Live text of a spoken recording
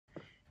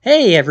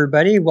Hey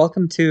everybody,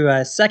 welcome to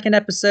a second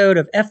episode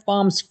of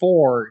F-Bombs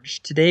Forge.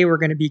 Today we're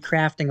going to be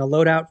crafting a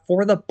loadout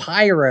for the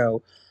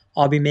Pyro.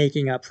 I'll be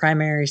making a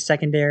primary,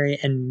 secondary,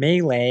 and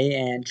melee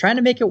and trying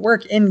to make it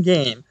work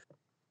in-game.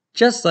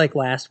 Just like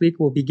last week,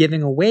 we'll be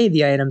giving away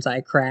the items I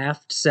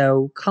craft,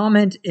 so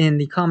comment in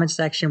the comment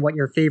section what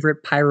your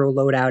favorite Pyro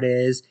loadout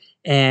is,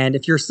 and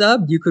if you're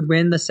subbed, you could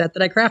win the set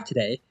that I craft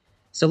today.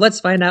 So let's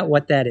find out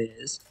what that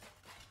is.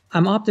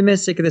 I'm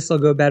optimistic this will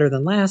go better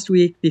than last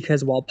week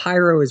because while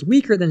Pyro is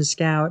weaker than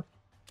Scout,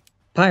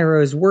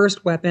 Pyro's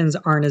worst weapons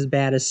aren't as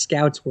bad as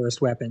Scout's worst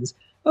weapons.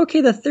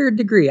 Okay, the third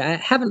degree. I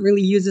haven't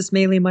really used this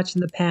melee much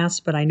in the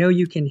past, but I know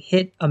you can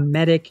hit a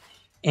medic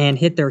and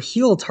hit their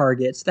heal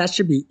targets. That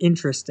should be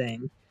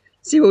interesting.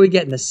 Let's see what we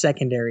get in the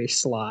secondary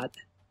slot.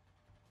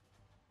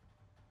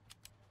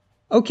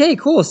 Okay,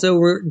 cool. So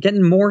we're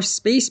getting more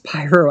Space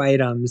Pyro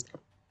items.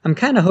 I'm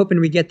kind of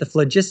hoping we get the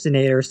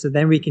Phlogistinator so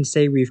then we can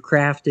say we've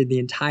crafted the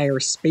entire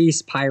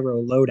Space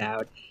Pyro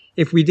loadout.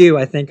 If we do,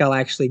 I think I'll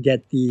actually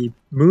get the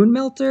Moon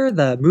Melter,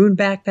 the Moon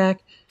Backpack,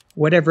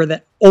 whatever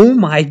that... Oh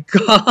my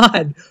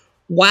god!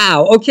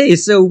 Wow, okay,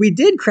 so we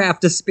did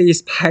craft a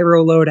Space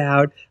Pyro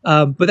loadout,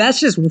 but that's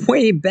just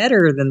way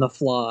better than the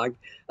Flog.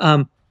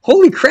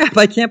 Holy crap,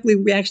 I can't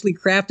believe we actually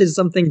crafted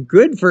something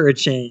good for a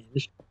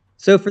change.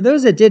 So for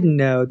those that didn't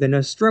know, the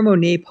Nostromo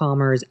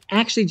Napalmer is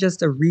actually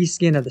just a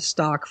reskin of the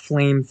stock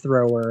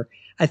flamethrower.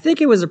 I think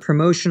it was a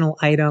promotional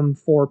item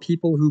for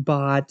people who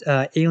bought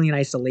Alien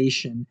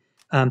Isolation.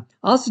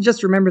 Also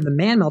just remember the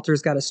Man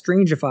Melter's got a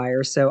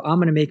Strangifier, so I'm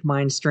going to make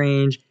mine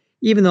strange,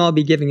 even though I'll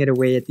be giving it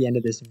away at the end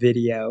of this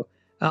video.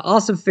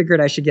 Also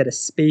figured I should get a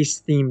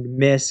space-themed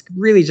misc,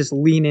 really just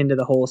lean into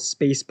the whole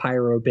Space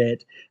Pyro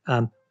bit.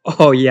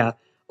 Oh yeah.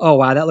 Oh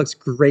wow, that looks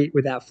great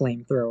with that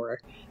flamethrower.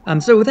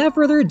 So without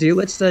further ado,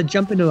 let's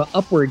jump into an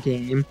upward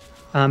game.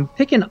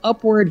 Picking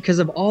upward because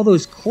of all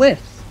those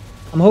cliffs.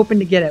 I'm hoping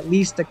to get at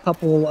least a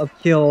couple of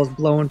kills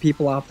blowing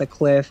people off the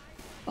cliff.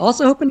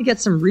 Also hoping to get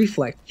some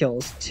reflect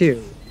kills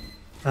too.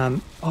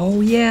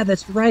 Oh yeah,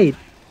 that's right.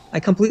 I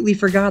completely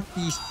forgot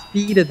the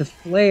speed of the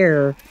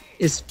flare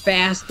is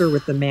faster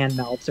with the Man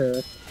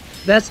Melter.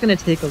 That's going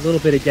to take a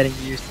little bit of getting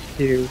used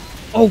to.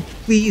 Oh,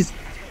 please.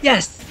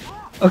 Yes!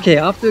 Okay,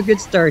 off to a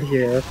good start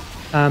here.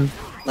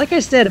 Like I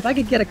said, if I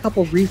could get a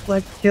couple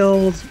reflect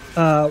kills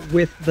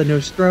with the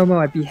Nostromo,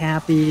 I'd be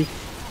happy.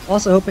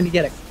 Also hoping to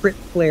get a crit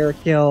flare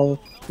kill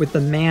with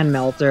the Man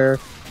Melter.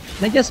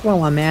 And I guess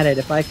while I'm at it,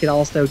 if I could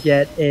also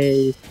get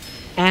a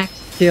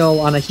axe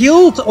kill on a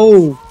healed...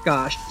 Oh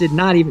gosh, did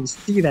not even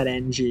see that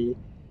NG.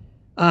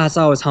 It's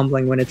always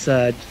humbling when it's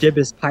a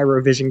Gibbous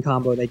Pyro Vision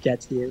combo that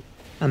gets you.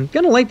 I'm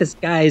gonna light this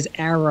guy's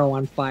arrow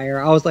on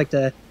fire. I always like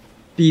to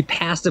be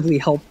passively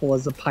helpful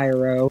as a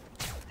Pyro.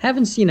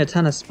 Haven't seen a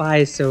ton of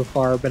spies so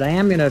far, but I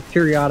am going to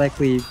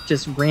periodically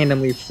just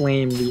randomly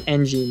flame the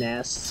NG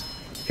nests.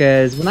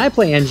 Because when I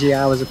play NG, I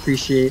always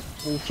appreciate...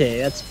 Okay,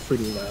 that's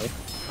pretty low.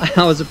 I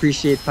always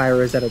appreciate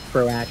Pyros that are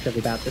proactive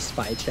about the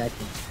spy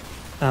checking.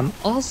 I'm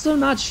also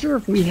not sure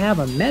if we have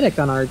a medic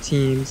on our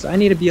team, so I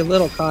need to be a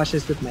little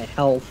cautious with my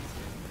health.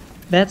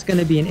 That's going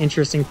to be an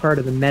interesting part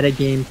of the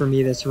metagame for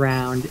me this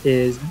round,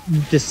 is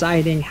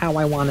deciding how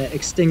I want to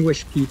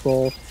extinguish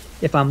people.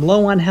 If I'm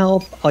low on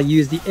health, I'll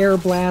use the Air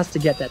Blast to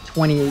get that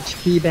 20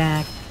 HP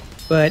back.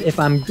 But if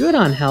I'm good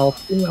on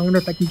health... Ooh, I wonder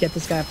if I can get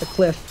this guy off the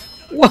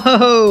cliff.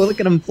 Whoa, look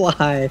at him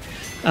fly.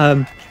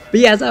 But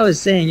yeah, as I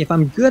was saying, if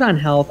I'm good on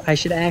health, I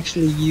should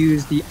actually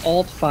use the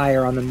Alt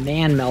Fire on the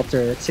Man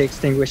Melter to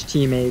extinguish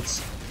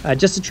teammates,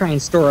 just to try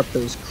and store up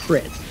those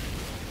crits.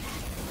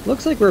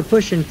 Looks like we're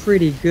pushing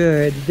pretty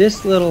good.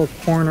 This little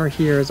corner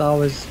here is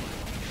always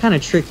kind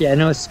of tricky. I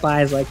know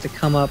spies like to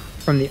come up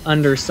from the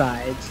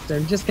underside, so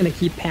I'm just going to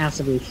keep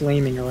passively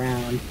flaming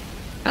around.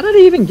 How did I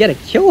even get a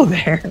kill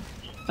there?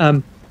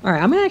 Alright,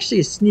 I'm going to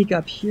actually sneak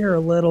up here a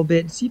little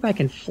bit and see if I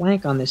can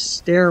flank on this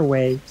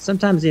stairway.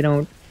 Sometimes they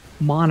don't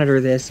monitor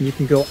this and you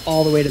can go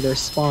all the way to their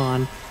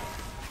spawn.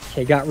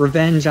 Okay, got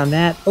revenge on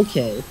that.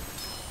 Okay.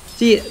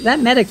 See,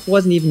 that medic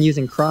wasn't even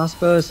using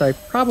crossbows, so I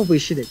probably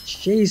should have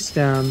chased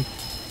him.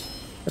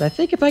 But I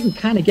think if I can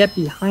kind of get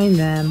behind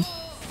them...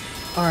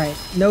 Alright,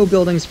 no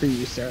buildings for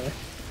you, sir.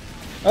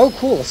 Oh,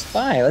 cool,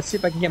 spy. Let's see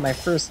if I can get my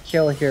first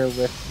kill here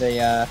with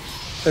the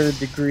third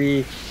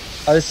degree.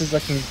 Oh, this is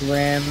looking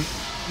grim.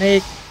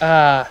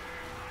 Well,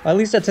 at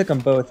least I took them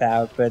both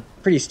out, but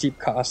pretty steep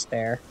cost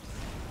there.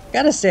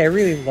 Gotta say, I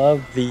really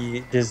love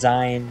the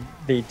design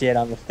they did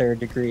on the third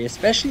degree,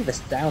 especially the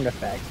sound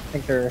effects. I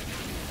think they're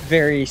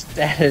very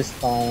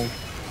satisfying.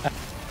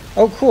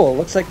 Oh, cool.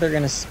 Looks like they're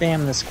gonna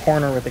spam this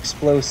corner with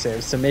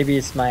explosives, so maybe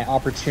it's my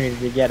opportunity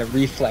to get a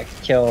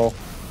reflect kill,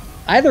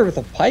 either with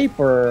a pipe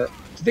or...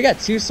 They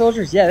got two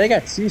soldiers? Yeah, they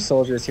got two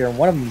soldiers here, and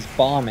one of them's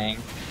bombing.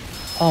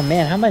 Oh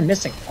man, how am I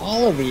missing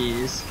all of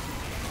these?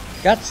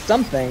 Got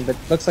something, but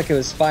looks like it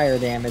was fire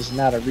damage,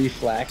 not a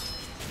reflect.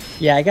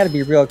 Yeah, I gotta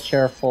be real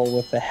careful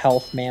with the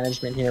health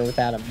management here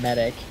without a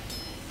medic.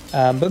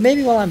 But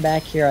maybe while I'm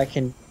back here, I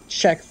can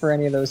check for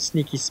any of those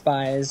sneaky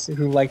spies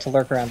who like to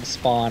lurk around the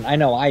spawn. I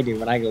know I do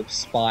when I go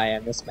spy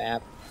on this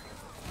map.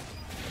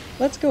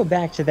 Let's go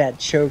back to that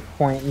choke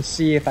point and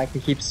see if I can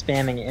keep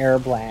spamming Air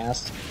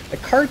Blast. The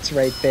cart's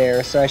right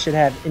there, so I should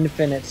have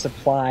infinite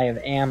supply of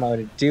ammo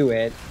to do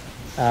it.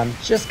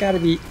 Just gotta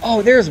be...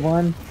 Oh, there's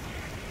one!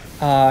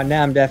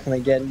 Now I'm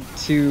definitely getting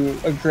too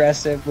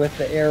aggressive with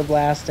the air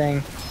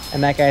blasting,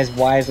 and that guy's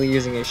wisely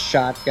using his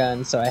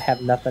shotgun, so I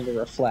have nothing to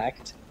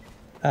reflect.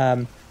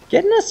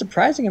 Getting a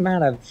surprising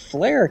amount of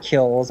flare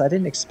kills. I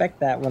didn't expect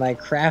that when I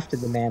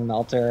crafted the Man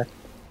Melter.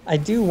 I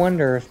do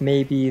wonder if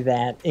maybe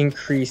that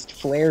increased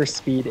flare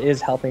speed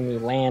is helping me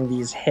land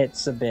these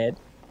hits a bit.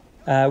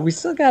 We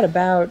still got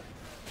about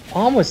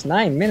almost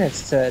 9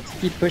 minutes to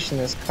keep pushing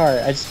this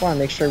cart. I just want to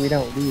make sure we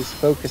don't lose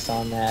focus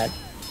on that.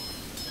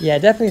 Yeah, I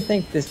definitely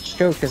think this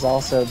choke is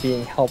also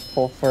being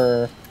helpful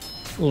for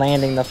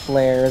landing the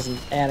flares and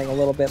adding a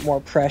little bit more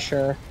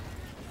pressure.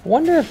 I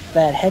wonder if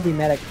that heavy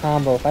medic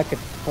combo, if I could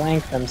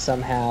flank them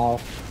somehow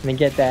and then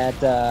get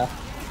that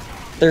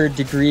third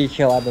degree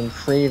kill I've been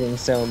craving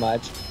so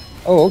much.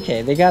 Oh, okay,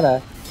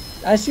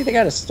 I see they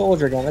got a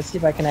soldier gun. Let's see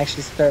if I can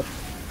actually start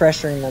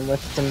pressuring them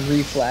with some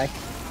reflect.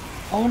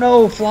 Oh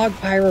no, Flog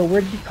Pyro,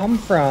 where did you come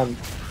from?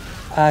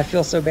 I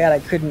feel so bad I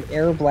couldn't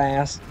air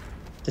blast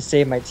to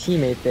save my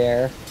teammate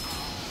there.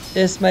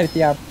 This might be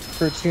the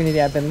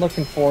opportunity I've been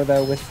looking for,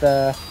 though, with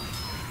the...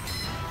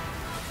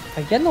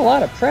 I'm getting a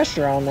lot of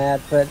pressure on that,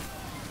 but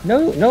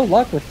no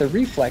luck with the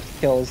reflect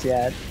kills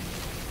yet.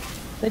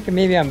 I think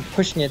maybe I'm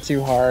pushing it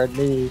too hard,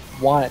 maybe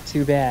want it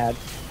too bad.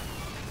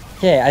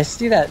 Okay, I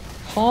see that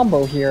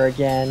combo here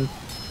again.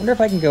 Wonder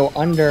if I can go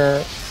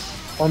under...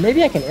 Or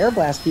maybe I can air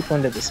blast people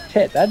into this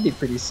pit. That'd be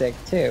pretty sick,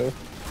 too.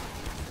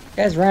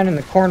 Guy's rounding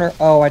the corner.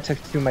 Oh, I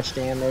took too much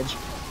damage.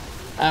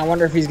 I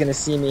wonder if he's going to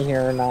see me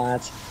here or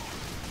not.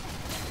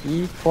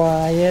 Be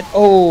quiet.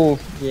 Oh,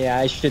 yeah,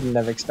 I shouldn't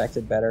have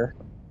expected better.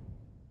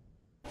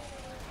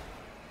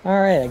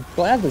 Alright, I'm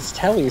glad this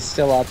telly is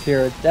still up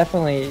here. It's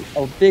definitely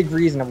a big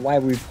reason of why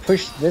we've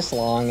pushed this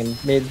long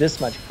and made this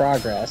much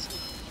progress.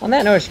 On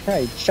that note, I should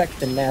probably check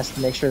the nest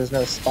to make sure there's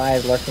no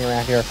spies lurking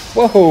around here.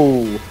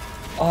 Whoa!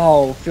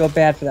 Oh, feel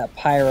bad for that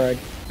Pyro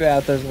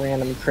about those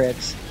random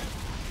crits.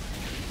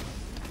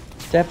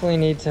 Definitely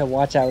need to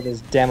watch out with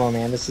his demo,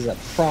 man. This is a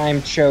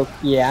prime choke.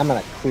 Yeah, I'm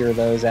gonna clear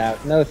those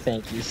out. No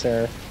thank you,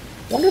 sir.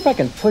 Wonder if I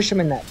can push him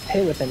in that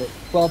pit with a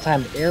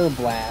well-timed air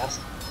blast.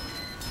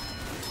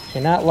 Okay,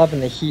 not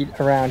loving the heat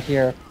around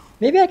here.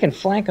 Maybe I can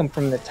flank him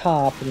from the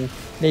top and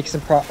make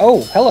some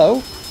Oh, hello!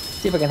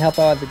 See if I can help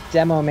out the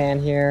demo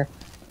man here.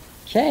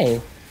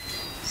 Okay,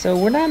 so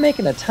we're not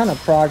making a ton of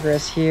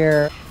progress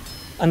here.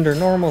 Under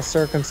normal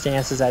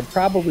circumstances, I'd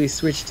probably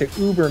switch to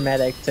Uber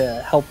Medic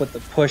to help with the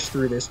push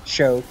through this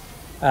choke.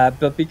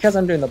 But because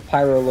I'm doing the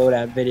Pyro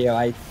loadout video,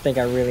 I think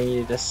I really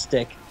needed to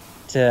stick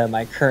to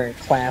my current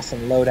class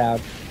and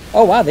loadout.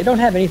 Oh wow, they don't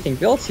have anything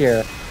built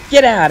here.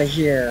 Get out of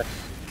here!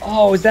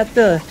 Oh, is that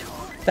the...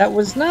 That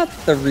was not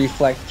the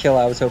reflect kill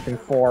I was hoping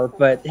for,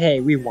 but hey,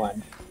 we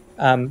won.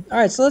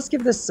 Alright, so let's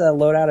give this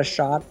loadout a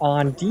shot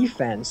on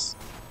defense.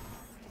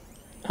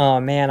 Oh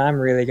man, I'm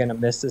really gonna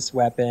miss this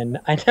weapon.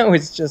 I know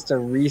it's just a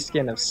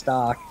reskin of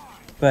stock,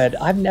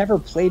 but I've never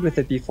played with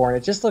it before, and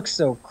it just looks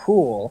so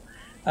cool.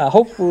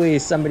 Hopefully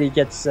somebody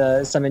gets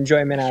some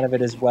enjoyment out of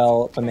it as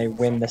well when they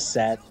win the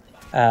set.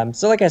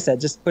 So like I said,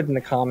 just put in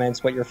the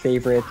comments what your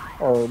favorite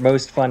or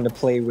most fun to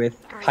play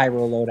with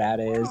Pyro loadout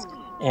is.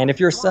 And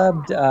if you're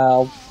subbed,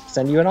 I'll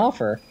send you an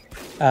offer.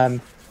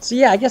 So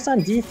yeah, I guess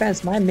on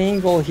defense, my main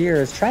goal here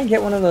is try and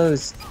get one of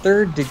those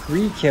third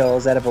degree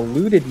kills that have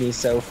eluded me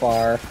so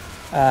far.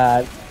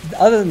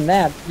 Other than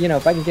that, you know,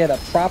 if I can get a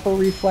proper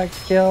reflect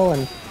kill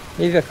and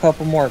maybe a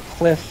couple more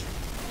cliff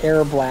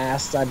air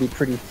blasts, I'd be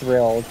pretty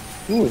thrilled.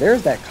 Ooh,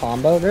 there's that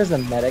combo. There's the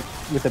medic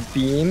with a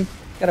beam.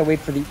 Gotta wait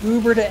for the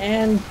Uber to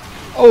end.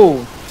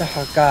 Oh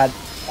god.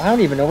 I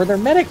don't even know where their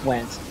medic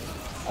went.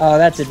 Oh,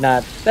 that did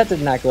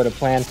not go to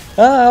plan.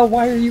 Oh,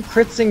 why are you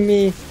critzing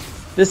me?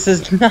 This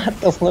is not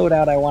the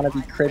loadout I want to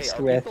be critzed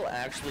with. Are people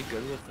actually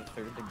good with the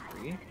third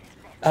degree?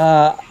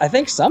 I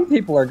think some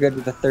people are good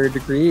with the third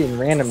degree in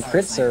random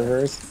crit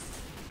servers.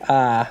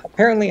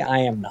 Apparently I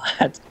am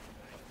not.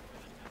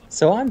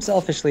 So I'm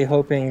selfishly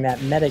hoping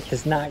that medic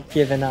has not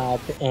given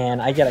up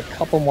and I get a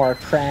couple more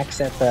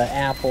cracks at the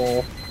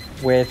apple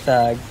with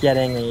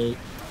getting a...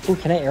 Ooh,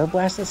 can I air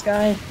blast this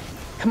guy?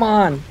 Come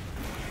on!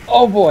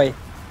 Oh boy!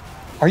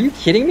 Are you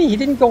kidding me? He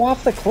didn't go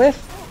off the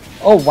cliff?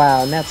 Oh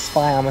wow, and that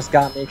spy almost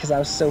got me because I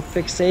was so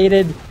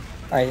fixated.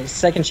 Alright,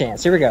 second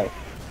chance. Here we go.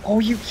 Oh,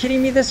 are you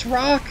kidding me? This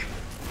rock?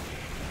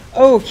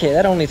 Okay,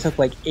 that only took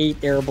like 8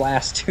 air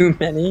blasts too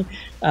many.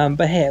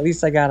 But hey, at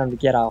least I got him to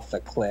get off the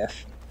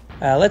cliff.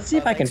 Let's see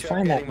if I can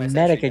find that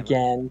medic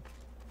again.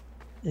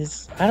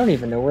 I don't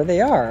even know where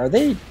they are. Are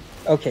they...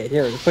 Okay,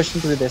 here, we're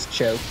pushing through this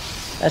choke.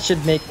 That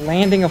should make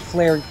landing a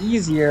flare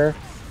easier.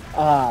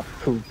 Ah,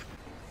 poop.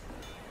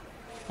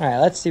 Alright,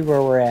 let's see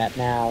where we're at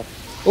now.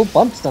 Oh,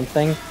 bumped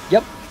something.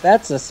 Yep,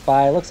 that's a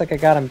spy. Looks like I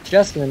got him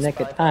just in the nick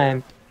of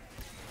time.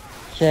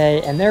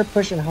 Okay, and they're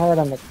pushing hard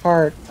on the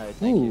cart.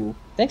 Ooh,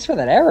 thanks for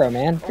that arrow,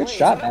 man. Good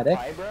shot, medic.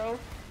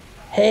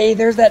 Hey,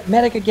 there's that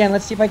medic again.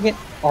 Let's see if I can get...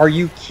 Are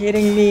you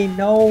kidding me?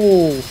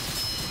 No.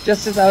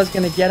 Just as I was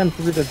going to get him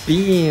through the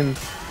beam.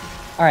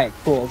 Alright,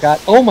 cool.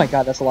 Oh my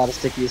god, that's a lot of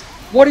stickies.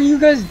 What are you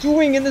guys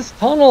doing in this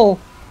tunnel?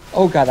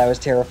 Oh god, that was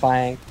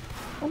terrifying.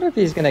 I wonder if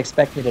he's going to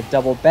expect me to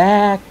double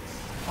back.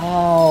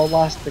 Oh,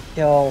 lost the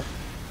kill.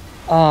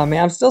 Oh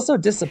man, I'm still so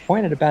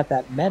disappointed about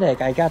that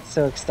medic. I got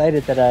so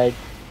excited that I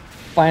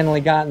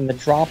finally gotten the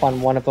drop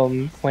on one of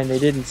them when they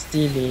didn't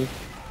see me.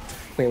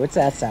 Wait, what's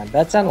that sound?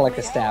 That sounded like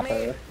a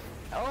sapper.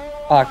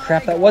 Oh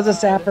crap, that was a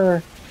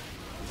sapper.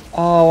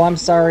 Oh, I'm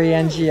sorry,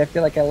 NG. I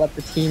feel like I let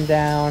the team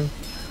down.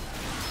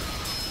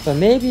 So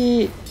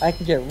maybe I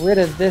can get rid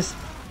of this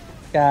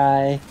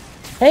guy.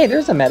 Hey,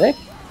 there's a medic.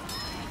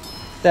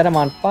 Set him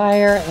on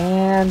fire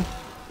and...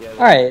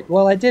 Alright,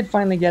 well I did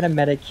finally get a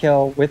medic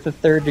kill with the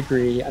 3rd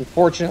degree.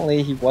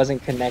 Unfortunately, he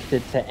wasn't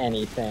connected to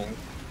anything.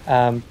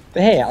 But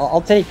hey, I'll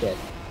take it.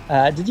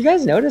 Did you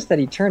guys notice that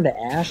he turned to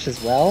ash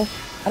as well?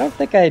 I don't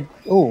think I...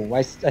 Oh,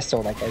 I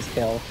stole that guy's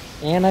kill.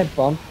 And I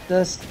bumped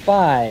the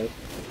spy,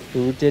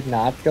 who did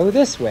not go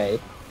this way.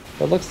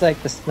 But looks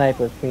like the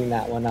sniper cleaned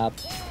that one up.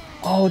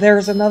 Oh,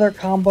 there's another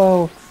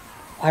combo.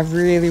 I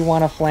really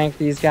want to flank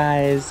these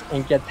guys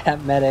and get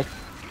that medic.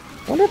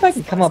 I wonder if I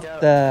can come up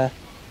the...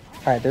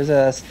 Alright, there's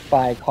a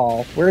spy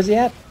call. Where is he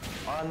at?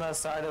 On the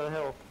side of the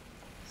hill.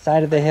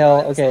 Side of the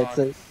hill. Okay,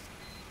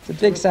 it's a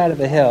big side of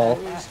the hill.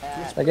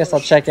 So I guess I'll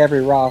check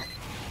every rock.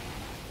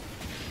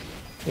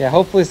 Yeah,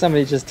 hopefully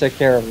somebody just took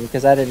care of him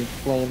because I didn't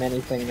flame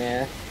anything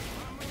there.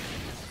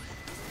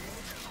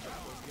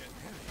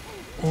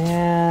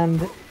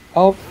 And...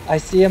 Oh, I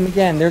see him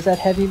again. There's that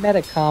heavy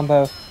medic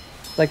combo.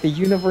 It's like the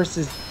universe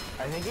is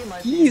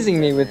teasing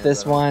me with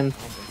this one.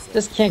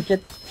 Just can't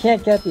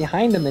get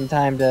behind him in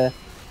time to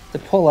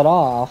pull it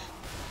off.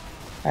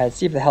 Alright,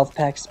 see if the health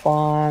pack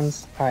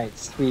spawns. Alright,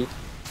 sweet.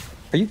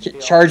 Are you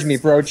kidding? Charge me,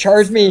 bro.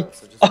 Charge me!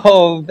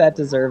 Oh, that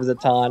deserves a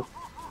taunt.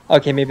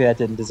 Okay, maybe that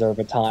didn't deserve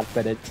a taunt,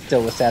 but it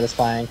still was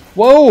satisfying.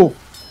 Whoa!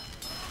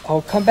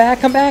 Oh, come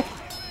back, come back!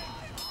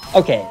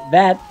 Okay,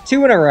 that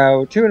two in a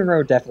row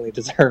definitely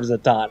deserves a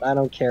taunt. I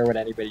don't care what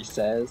anybody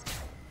says.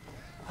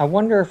 I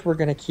wonder if we're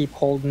going to keep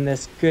holding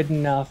this good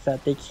enough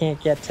that they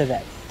can't get to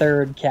that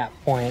 3rd cap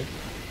point.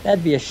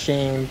 That'd be a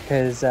shame,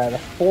 because the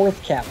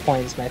 4th cap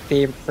point is my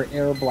favorite for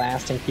air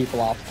blasting people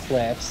off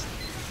cliffs.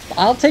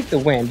 I'll take the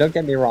win, don't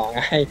get me wrong.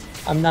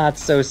 I'm not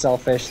so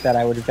selfish that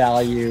I would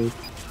value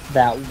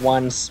that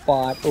one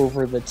spot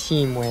over the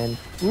team win.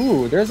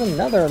 Ooh, there's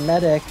another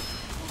medic.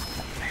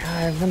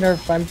 I wonder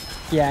if I'm...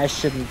 Yeah, I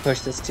shouldn't push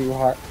this too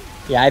hard.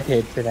 Yeah, I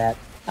paid for that.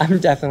 I'm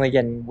definitely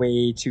getting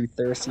way too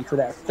thirsty for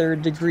that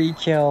 3rd degree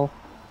kill.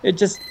 It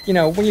just, you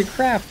know, when you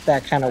craft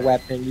that kind of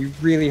weapon, you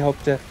really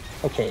hope to...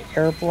 Okay,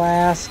 air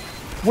blast.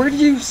 Where did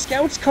you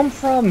scouts come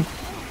from?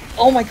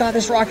 Oh my god,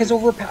 this rock is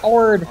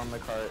overpowered. On the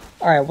cart.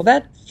 Alright, well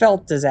that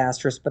felt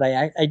disastrous, but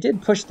I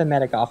did push the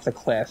medic off the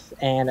cliff,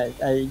 and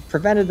I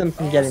prevented them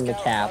from getting the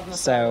cap,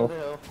 so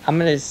I'm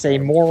going to say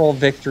moral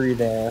victory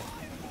there.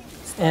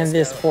 And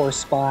this poor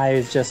spy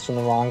is just in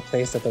the wrong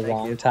place at the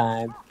wrong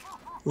time.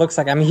 Looks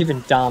like I'm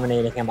even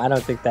dominating him. I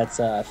don't think that's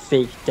a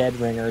fake dead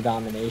ringer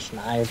domination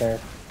either.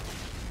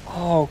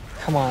 Oh,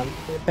 come on.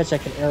 I bet you I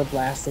can air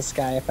blast this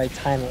guy if I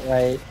time it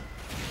right.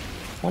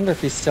 Wonder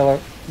if he's still...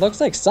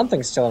 Looks like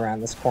something's still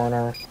around this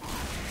corner.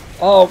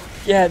 Oh,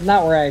 yeah,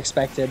 not where I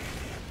expected.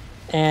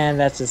 And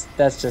that's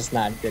just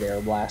not good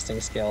air blasting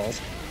skills.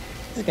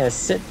 Just gonna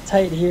sit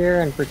tight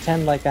here and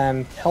pretend like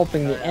I'm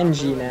helping the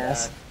NG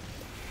nest.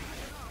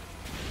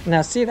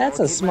 Now see,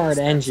 that's a smart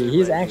NG.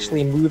 He's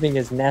actually moving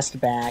his nest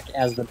back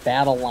as the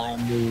battle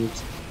line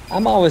moves.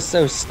 I'm always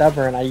so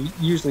stubborn, I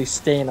usually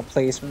stay in a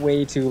place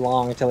way too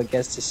long until it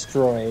gets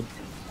destroyed.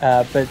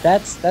 But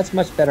that's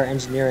much better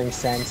engineering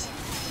sense.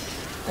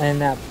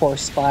 And that poor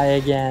spy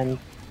again.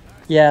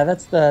 Yeah,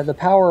 that's the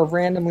power of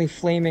randomly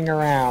flaming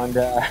around.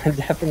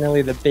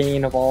 Definitely the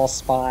bane of all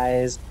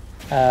spies.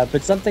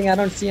 But something I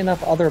don't see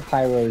enough other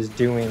pyros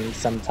doing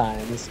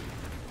sometimes.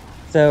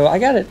 So I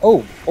got it.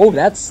 Oh,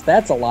 that's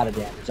a lot of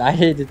damage. I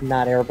did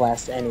not air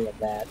blast any of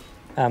that.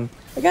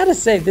 I gotta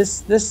say,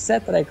 this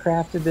set that I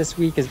crafted this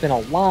week has been a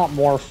lot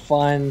more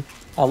fun,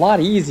 a lot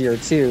easier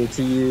too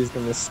to use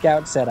than the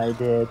scout set I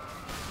did.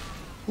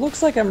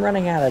 Looks like I'm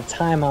running out of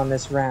time on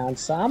this round,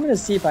 so I'm gonna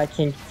see if I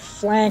can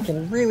flank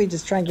and really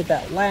just try and get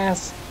that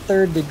last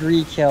 3rd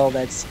degree kill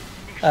that's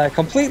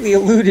completely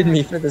eluded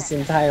me for this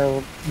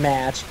entire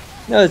match.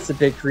 I know it's a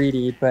bit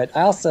greedy, but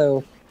I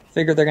also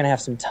figure they're going to have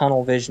some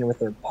tunnel vision with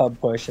their pub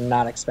push and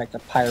not expect a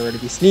pyro to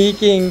be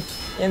sneaking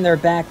in their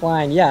back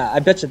line. Yeah, I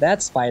bet you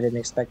that spy didn't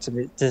expect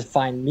to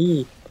find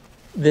me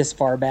this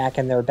far back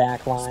in their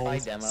back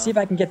lines. See if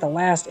I can get the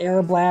last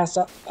air blast.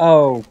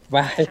 Oh,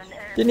 wow.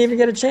 Didn't even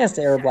get a chance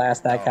to air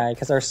blast that guy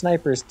because our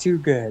sniper is too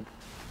good.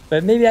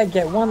 But maybe I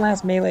get one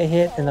last melee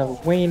hit in the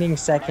waning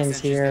seconds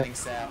here.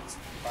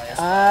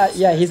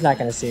 Yeah, he's not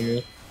going to see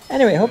me.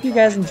 Anyway, hope you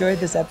guys enjoyed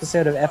this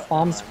episode of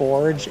F-Bombs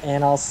Forge,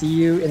 and I'll see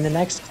you in the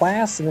next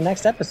class in the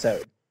next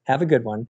episode. Have a good one.